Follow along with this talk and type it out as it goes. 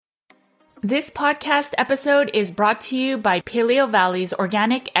This podcast episode is brought to you by Paleo Valley's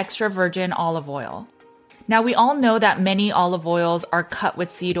organic extra virgin olive oil. Now, we all know that many olive oils are cut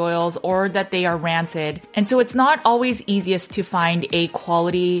with seed oils or that they are rancid, and so it's not always easiest to find a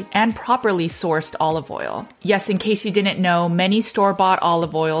quality and properly sourced olive oil. Yes, in case you didn't know, many store-bought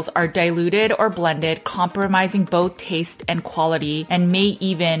olive oils are diluted or blended, compromising both taste and quality, and may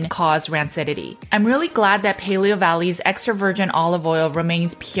even cause rancidity. I'm really glad that Paleo Valley's extra virgin olive oil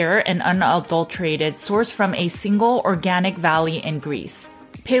remains pure and unadulterated, sourced from a single organic valley in Greece.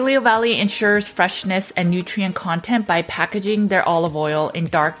 Paleo Valley ensures freshness and nutrient content by packaging their olive oil in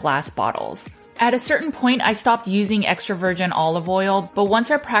dark glass bottles. At a certain point, I stopped using extra virgin olive oil, but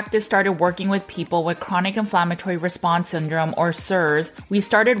once our practice started working with people with chronic inflammatory response syndrome or CIRS, we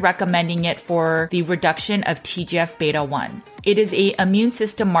started recommending it for the reduction of TGF-beta 1. It is an immune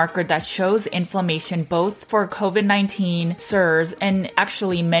system marker that shows inflammation both for COVID-19, CIRS, and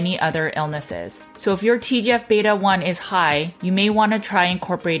actually many other illnesses. So if your TGF-beta 1 is high, you may want to try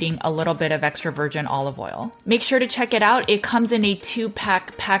incorporating a little bit of extra virgin olive oil. Make sure to check it out. It comes in a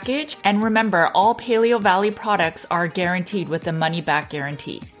 2-pack package. And remember, all Paleo Valley products are guaranteed with a money-back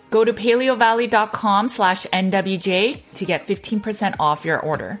guarantee. Go to paleovalley.com/NWJ to get 15% off your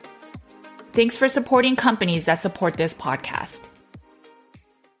order. Thanks for supporting companies that support this podcast.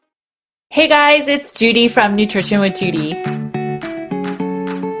 Hey guys, it's Judy from Nutrition with Judy.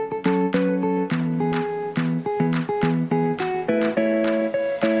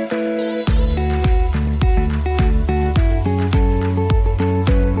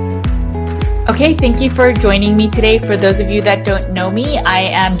 Okay, thank you for joining me today. For those of you that don't know me, I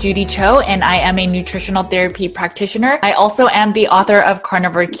am Judy Cho and I am a nutritional therapy practitioner. I also am the author of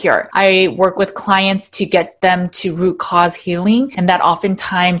Carnivore Cure. I work with clients to get them to root cause healing, and that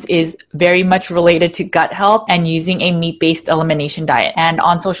oftentimes is very much related to gut health and using a meat-based elimination diet. And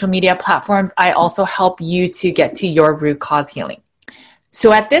on social media platforms, I also help you to get to your root cause healing.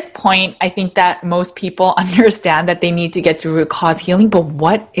 So at this point, I think that most people understand that they need to get to root cause healing, but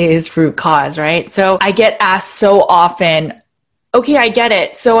what is root cause, right? So I get asked so often, okay, I get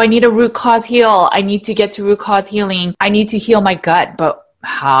it. So I need a root cause heal. I need to get to root cause healing. I need to heal my gut, but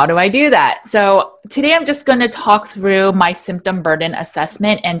how do I do that? So today I'm just going to talk through my symptom burden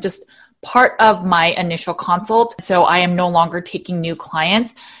assessment and just part of my initial consult. So I am no longer taking new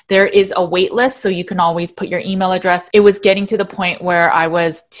clients. There is a wait list, so you can always put your email address. It was getting to the point where I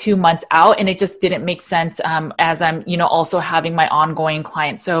was 2 months out and it just didn't make sense as I'm, also having my ongoing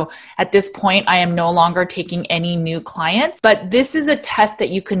clients. So at this point, I am no longer taking any new clients, but this is a test that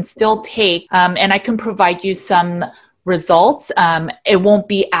you can still take and I can provide you some results. It won't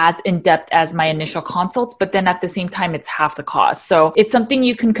be as in-depth as my initial consults, but then at the same time, it's half the cost. So it's something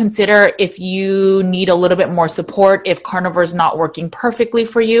you can consider if you need a little bit more support. If carnivore is not working perfectly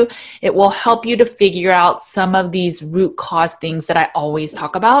for you, it will help you to figure out some of these root cause things that I always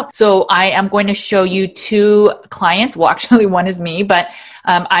talk about. So I am going to show you 2 clients. Well, actually one is me, but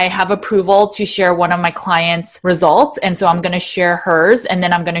I have approval to share one of my clients' results. And so I'm going to share hers and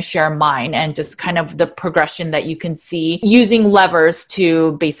then I'm going to share mine and just kind of the progression that you can see using levers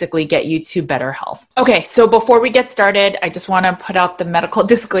to basically get you to better health. Okay, so before we get started, I just want to put out the medical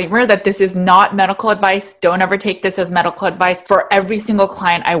disclaimer that this is not medical advice. Don't ever take this as medical advice. For every single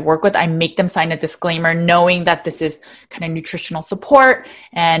client I work with, I make them sign a disclaimer knowing that this is kind of nutritional support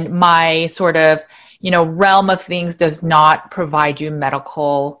and my sort of realm of things does not provide you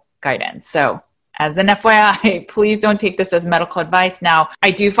medical guidance. So as an FYI, please don't take this as medical advice. Now, I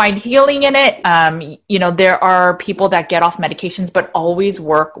do find healing in it. There are people that get off medications, but always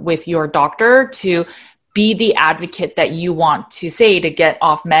work with your doctor to be the advocate that you want to say to get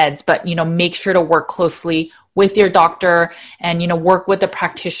off meds, but, make sure to work closely with your doctor and, work with a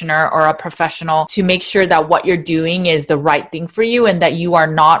practitioner or a professional to make sure that what you're doing is the right thing for you and that you are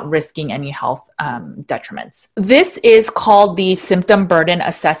not risking any health detriments. This is called the symptom burden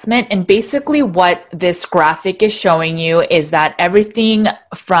assessment. And basically what this graphic is showing you is that everything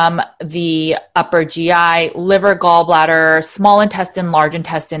from the upper GI, liver, gallbladder, small intestine, large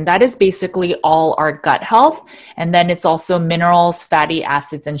intestine, that is basically all our gut health. And then it's also minerals, fatty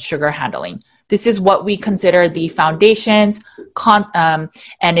acids, and sugar handling. This is what we consider the foundations,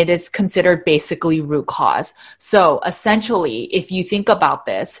 and it is considered basically root cause. So essentially, if you think about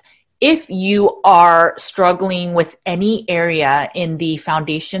this, if you are struggling with any area in the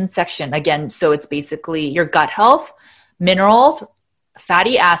foundation section, again, so it's basically your gut health, minerals,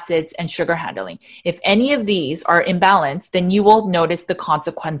 fatty acids, and sugar handling. If any of these are imbalanced, then you will notice the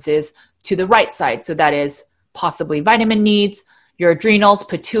consequences to the right side. So that is possibly vitamin needs, your adrenals,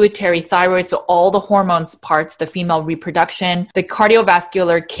 pituitary, thyroid, so all the hormones parts, the female reproduction, the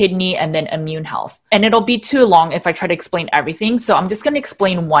cardiovascular, kidney, and then immune health. And it'll be too long if I try to explain everything. So I'm just going to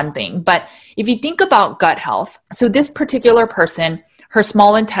explain one thing. But if you think about gut health, so this particular person, her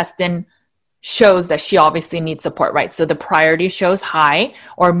small intestine shows that she obviously needs support, right? So the priority shows high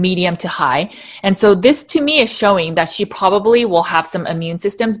or medium to high. And so this to me is showing that she probably will have some immune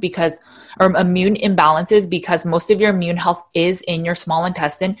systems or immune imbalances because most of your immune health is in your small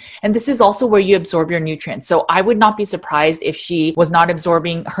intestine. And this is also where you absorb your nutrients. So I would not be surprised if she was not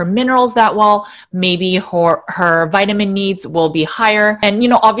absorbing her minerals that well. Maybe her vitamin needs will be higher. And,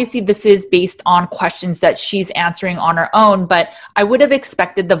 obviously this is based on questions that she's answering on her own, but I would have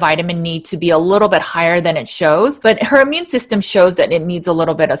expected the vitamin need to be a little bit higher than it shows, but her immune system shows that it needs a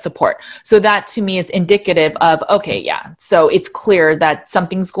little bit of support. So that to me is indicative of, okay, yeah. So it's clear that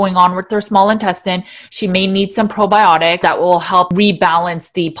something's going on with her small intestine. She may need some probiotics that will help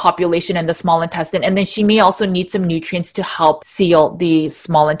rebalance the population in the small intestine. And then she may also need some nutrients to help seal the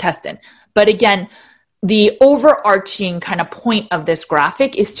small intestine. But again, the overarching kind of point of this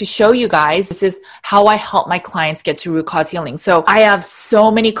graphic is to show you guys, this is how I help my clients get to root cause healing. So I have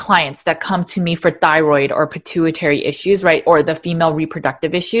so many clients that come to me for thyroid or pituitary issues, right? Or the female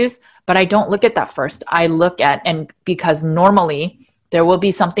reproductive issues, but I don't look at that first. I look at, and because normally there will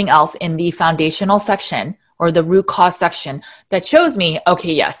be something else in the foundational section or the root cause section that shows me,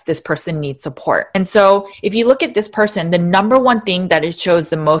 okay, yes, this person needs support. And so if you look at this person, the number one thing that it shows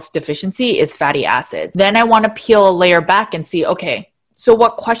the most deficiency is fatty acids. Then I want to peel a layer back and see, okay, so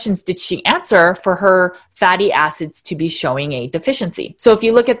what questions did she answer for her fatty acids to be showing a deficiency? So if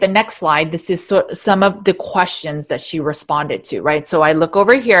you look at the next slide, this is some of the questions that she responded to, right? So I look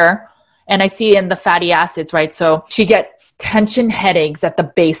over here and I see in the fatty acids, right? So she gets tension headaches at the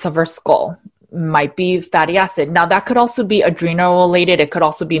base of her skull. Might be fatty acid. Now that could also be adrenal related. It could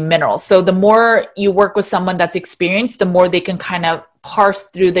also be minerals. So the more you work with someone that's experienced, the more they can kind of parse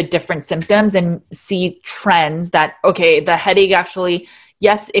through the different symptoms and see trends that, okay, the headache actually,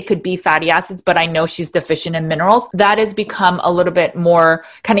 yes, it could be fatty acids, but I know she's deficient in minerals. That has become a little bit more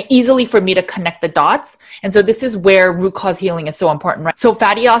kind of easily for me to connect the dots. And so this is where root cause healing is so important, right? So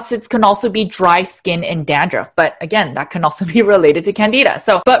fatty acids can also be dry skin and dandruff, but again, that can also be related to candida.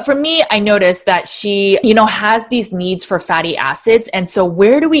 So, but for me, I noticed that she, has these needs for fatty acids. And so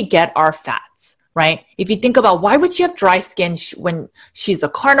where do we get our fats? Right? If you think about why would she have dry skin when she's a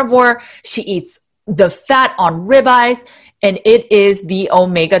carnivore, she eats the fat on ribeyes, and it is the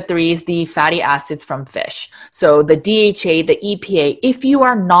omega-3s, the fatty acids from fish. So the DHA, the EPA, if you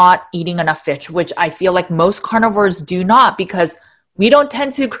are not eating enough fish, which I feel like most carnivores do not because we don't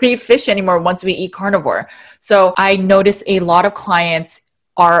tend to crave fish anymore once we eat carnivore. So I notice a lot of clients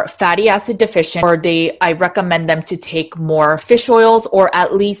are fatty acid deficient, or I recommend them to take more fish oils or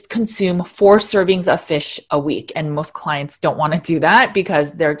at least consume 4 servings of fish a week. And most clients don't want to do that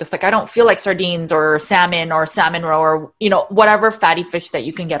because they're just like, I don't feel like sardines or salmon roe or, whatever fatty fish that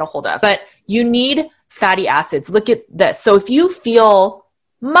you can get a hold of. But you need fatty acids. Look at this. So if you feel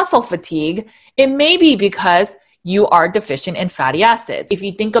muscle fatigue, it may be because you are deficient in fatty acids. If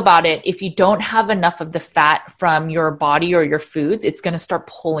you think about it, if you don't have enough of the fat from your body or your foods, it's going to start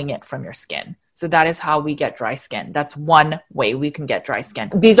pulling it from your skin. So that is how we get dry skin. That's one way we can get dry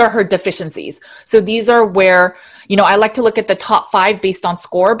skin. These are her deficiencies. So these are where, I like to look at the top 5 based on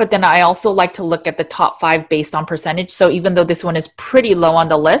score, but then I also like to look at the top 5 based on percentage. So even though this one is pretty low on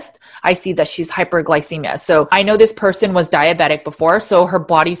the list, I see that she's hyperglycemia. So I know this person was diabetic before, so her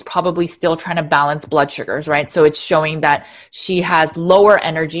body's probably still trying to balance blood sugars, right? So it's showing that she has lower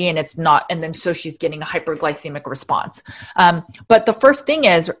energy so she's getting a hyperglycemic response. But the first thing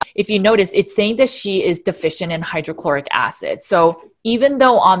is, if you notice, it's saying that she is deficient in hydrochloric acid. So even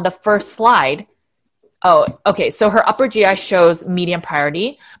though on the first slide, so her upper GI shows medium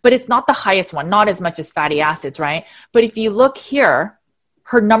priority, but it's not the highest one, not as much as fatty acids, right? But if you look here,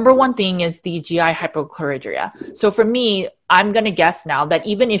 her number one thing is the GI hypochlorhydria. So for me, I'm going to guess now that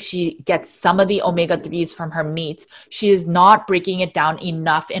even if she gets some of the omega-3s from her meats, she is not breaking it down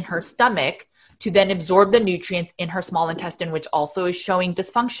enough in her stomach to then absorb the nutrients in her small intestine, which also is showing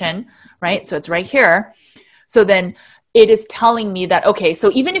dysfunction, right? So it's right here. So then it is telling me that, okay,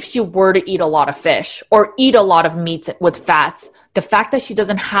 so even if she were to eat a lot of fish or eat a lot of meats with fats, the fact that she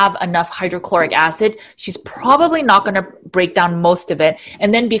doesn't have enough hydrochloric acid, she's probably not going to break down most of it.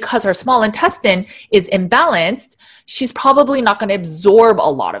 And then because her small intestine is imbalanced, she's probably not going to absorb a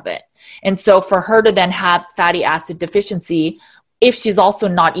lot of it. And so for her to then have fatty acid deficiency, if she's also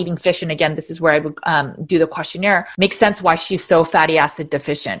not eating fish, and again, this is where I would do the questionnaire, makes sense why she's so fatty acid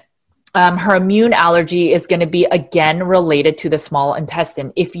deficient. her immune allergy is going to be again related to the small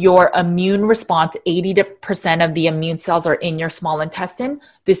intestine. If your immune response, 80% of the immune cells are in your small intestine,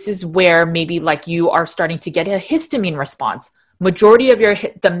 this is where maybe like you are starting to get a histamine response. Majority of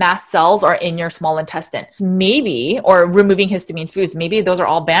the mast cells are in your small intestine. Maybe, or removing histamine foods, maybe those are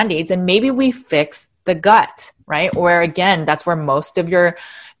all band-aids, and maybe we fix the gut, right? Where again, that's where most of your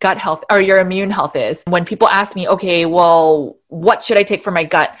gut health or your immune health is. When people ask me, okay, well, what should I take for my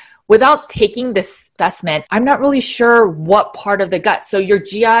gut? Without taking this assessment, I'm not really sure what part of the gut. So your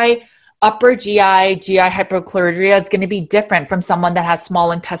GI, upper GI hyperchlorhydria is going to be different from someone that has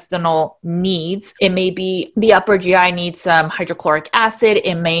small intestinal needs. It may be the upper GI needs some hydrochloric acid.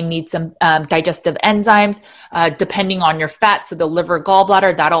 It may need some digestive enzymes, depending on your fat. So the liver,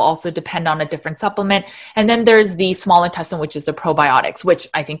 gallbladder, that'll also depend on a different supplement. And then there's the small intestine, which is the probiotics, which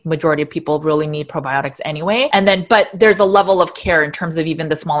I think majority of people really need probiotics anyway. And then, but there's a level of care in terms of even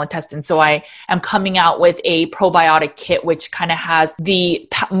the small intestine. So I am coming out with a probiotic kit, which kind of has the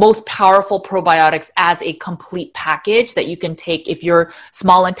most powerful probiotics as a complete package that you can take if your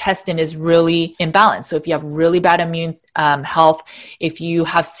small intestine is really imbalanced. So if you have really bad immune health, if you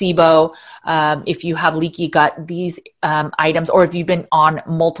have SIBO, if you have leaky gut, these items, or if you've been on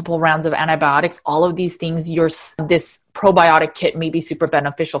multiple rounds of antibiotics, all of these things, this probiotic kit may be super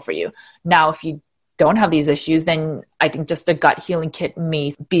beneficial for you. Now, if you don't have these issues, then I think just a gut healing kit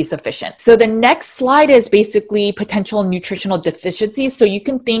may be sufficient. So the next slide is basically potential nutritional deficiencies. So you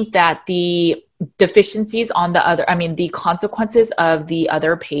can think that the deficiencies on the consequences of the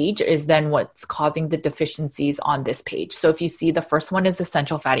other page is then what's causing the deficiencies on this page. So if you see the first one is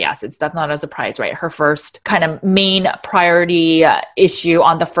essential fatty acids, that's not a surprise, right? Her first kind of main priority issue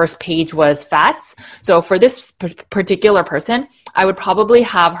on the first page was fats. So for this particular person, I would probably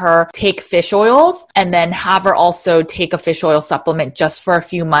have her take fish oils and then have her also take a fish oil supplement just for a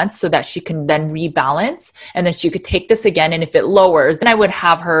few months so that she can then rebalance. And then she could take this again. And if it lowers, then I would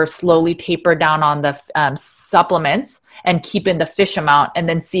have her slowly taper down on the supplements and keep in the fish amount and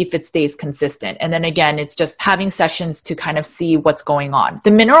then see if it stays consistent. And then again, it's just having sessions to kind of see what's going on.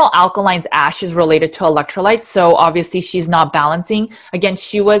 The mineral alkalines ash is related to electrolytes. So obviously she's not balancing. Again,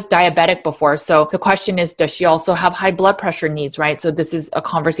 she was diabetic before. So the question is, does she also have high blood pressure needs, right? So this is a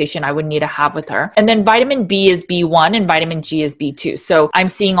conversation I would need to have with her. And then vitamin B is B1 and vitamin G is B2. So I'm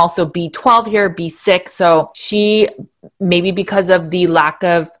seeing also B12 here, B6. So she, maybe because of the lack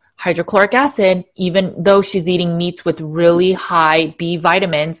of hydrochloric acid, even though she's eating meats with really high B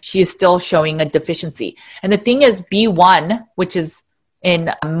vitamins, she is still showing a deficiency. And the thing is, B1, which is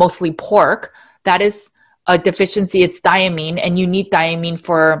in mostly pork, that is a deficiency. It's thiamine, and you need thiamine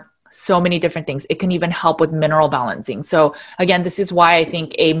for so many different things. It can even help with mineral balancing. So again, this is why I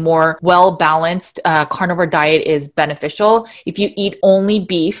think a more well-balanced carnivore diet is beneficial. If you eat only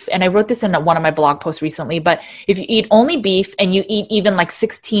beef, and I wrote this in one of my blog posts recently, but if you eat only beef and you eat even like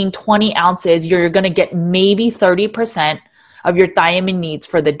 16, 20 ounces, you're going to get maybe 30% of your thiamine needs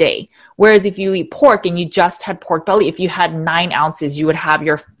for the day. Whereas if you eat pork and you just had pork belly, if you had 9 ounces, you would have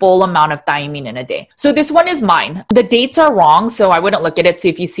your full amount of thiamine in a day. So this one is mine. The dates are wrong, so I wouldn't look at it. So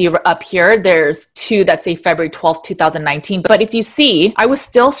if you see up here, there's 2 that say February 12th, 2019. But if you see, I was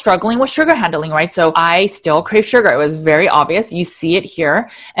still struggling with sugar handling, right? So I still crave sugar. It was very obvious. You see it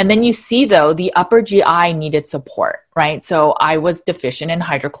here. And then you see though, the upper GI needed support, right? So I was deficient in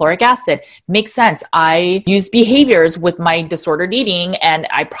hydrochloric acid. Makes sense. I used behaviors with my disordered eating, and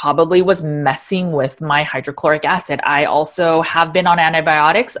I probably was messing with my hydrochloric acid. I also have been on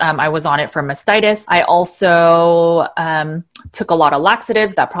antibiotics. I was on it for mastitis. I also took a lot of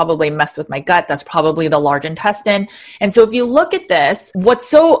laxatives that probably messed with my gut. That's probably the large intestine. And so if you look at this, what's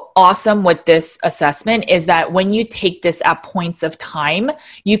so awesome with this assessment is that when you take this at points of time,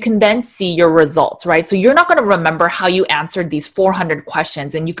 you can then see your results, right? So you're not going to remember how you answered these 400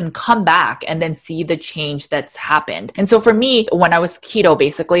 questions, and you can come back and then see the change that's happened. And so for me, when I was keto,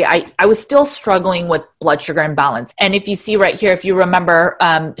 basically, I was still struggling with blood sugar imbalance. And if you see right here, if you remember,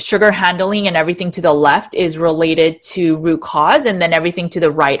 sugar handling and everything to the left is related to root cause, and then everything to the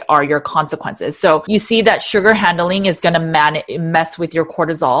right are your consequences. So you see that sugar handling is going to mess with your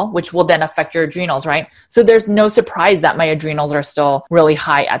cortisol, which will then affect your adrenals, right? So there's no surprise that my adrenals are still really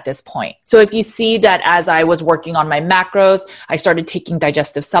high at this point. So if you see that as I was working on my macros, I started taking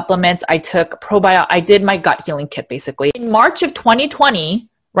digestive supplements, I took probiotics, I did my gut healing kit basically. In March of 2020,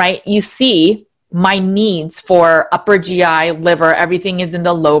 right, you see my needs for upper GI, liver, everything is in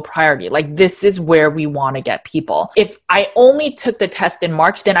the low priority. Like this is where we want to get people. If I only took the test in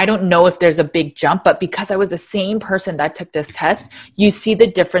March, then I don't know if there's a big jump, but because I was the same person that took this test, you see the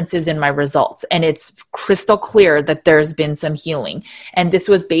differences in my results. And it's crystal clear that there's been some healing. And this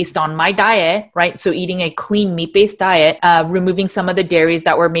was based on my diet, right? So eating a clean meat-based diet, removing some of the dairies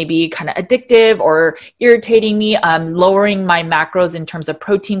that were maybe kind of addictive or irritating me, lowering my macros in terms of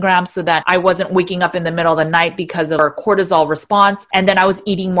protein grams so that I wasn't waking up in the middle of the night because of our cortisol response. And then I was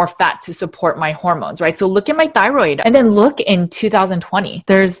eating more fat to support my hormones, right? So look at my thyroid and then look in 2020,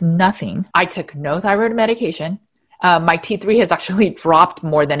 there's nothing. I took no thyroid medication. My T3 has actually dropped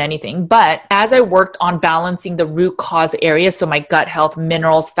more than anything. But as I worked on balancing the root cause areas, so my gut health,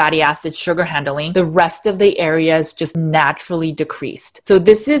 minerals, fatty acids, sugar handling, the rest of the areas just naturally decreased. So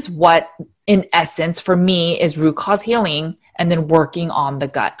this is what, in essence, for me is root cause healing and then working on the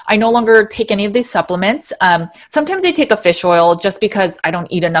gut. I no longer take any of these supplements. Sometimes I take a fish oil just because I don't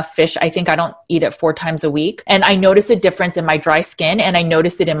eat enough fish. I think I don't eat it 4 times a week. And I notice a difference in my dry skin and I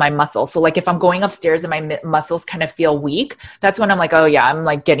notice it in my muscles. So like if I'm going upstairs and my muscles kind of feel weak, that's when I'm like, oh yeah, I'm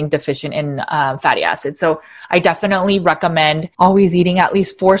like getting deficient in fatty acids. So I definitely recommend always eating at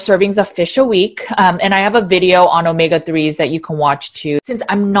least 4 servings of fish a week. And I have a video on omega-3s that you can watch too. Since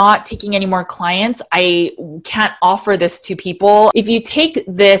I'm not taking any more clients, I can't offer this to people. If you take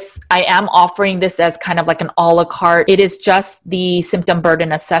this, I am offering this as kind of like an a la carte. It is just the symptom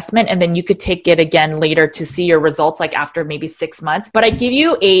burden assessment. And then you could take it again later to see your results, like after maybe 6 months. But I give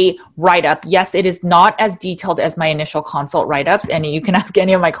you a write-up. Yes, it is not as detailed as my initial consult write-ups. And you can ask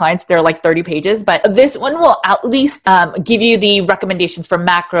any of my clients, they're like 30 pages. But this one will at least give you the recommendations for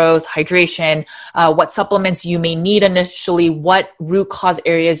macros, hydration, what supplements you may need initially, what root cause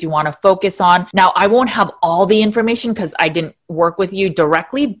areas you want to focus on. Now, I won't have all the information because I didn't work with you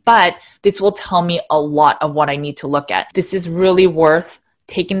directly, but this will tell me a lot of what I need to look at. This is really worth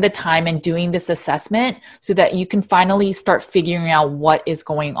taking the time and doing this assessment so that you can finally start figuring out what is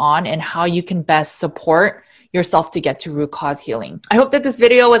going on and how you can best support yourself to get to root cause healing. I hope that this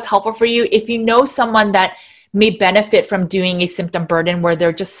video was helpful for you. If you know someone that may benefit from doing a symptom burden where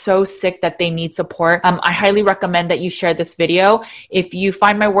they're just so sick that they need support, I highly recommend that you share this video. If you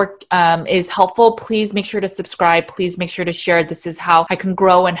find my work is helpful, please make sure to subscribe. Please make sure to share. This is how I can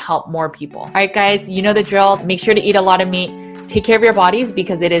grow and help more people. All right, guys, you know the drill. Make sure to eat a lot of meat. Take care of your bodies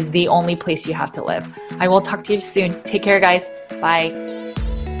because it is the only place you have to live. I will talk to you soon. Take care, guys. Bye.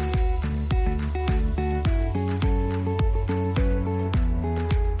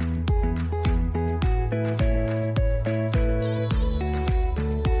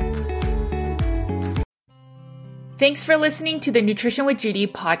 Thanks for listening to the Nutrition with Judy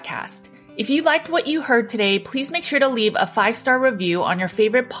podcast. If you liked what you heard today, please make sure to leave a 5-star review on your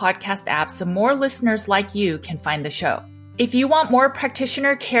favorite podcast app so more listeners like you can find the show. If you want more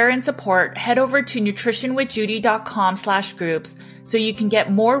practitioner care and support, head over to nutritionwithjudy.com/groups so you can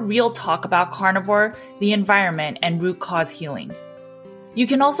get more real talk about carnivore, the environment, and root cause healing. You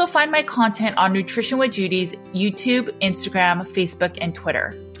can also find my content on Nutrition with Judy's YouTube, Instagram, Facebook, and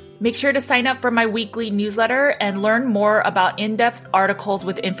Twitter. Make sure to sign up for my weekly newsletter and learn more about in-depth articles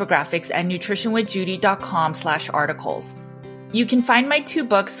with infographics at nutritionwithjudy.com/articles. You can find my 2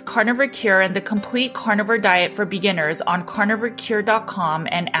 books, Carnivore Cure and The Complete Carnivore Diet for Beginners, on carnivorecure.com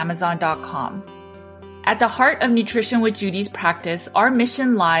and amazon.com. At the heart of Nutrition with Judy's practice, our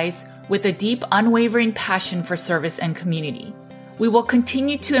mission lies with a deep, unwavering passion for service and community. We will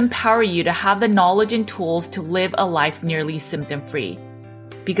continue to empower you to have the knowledge and tools to live a life nearly symptom-free,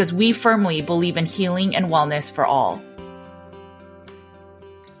 because we firmly believe in healing and wellness for all.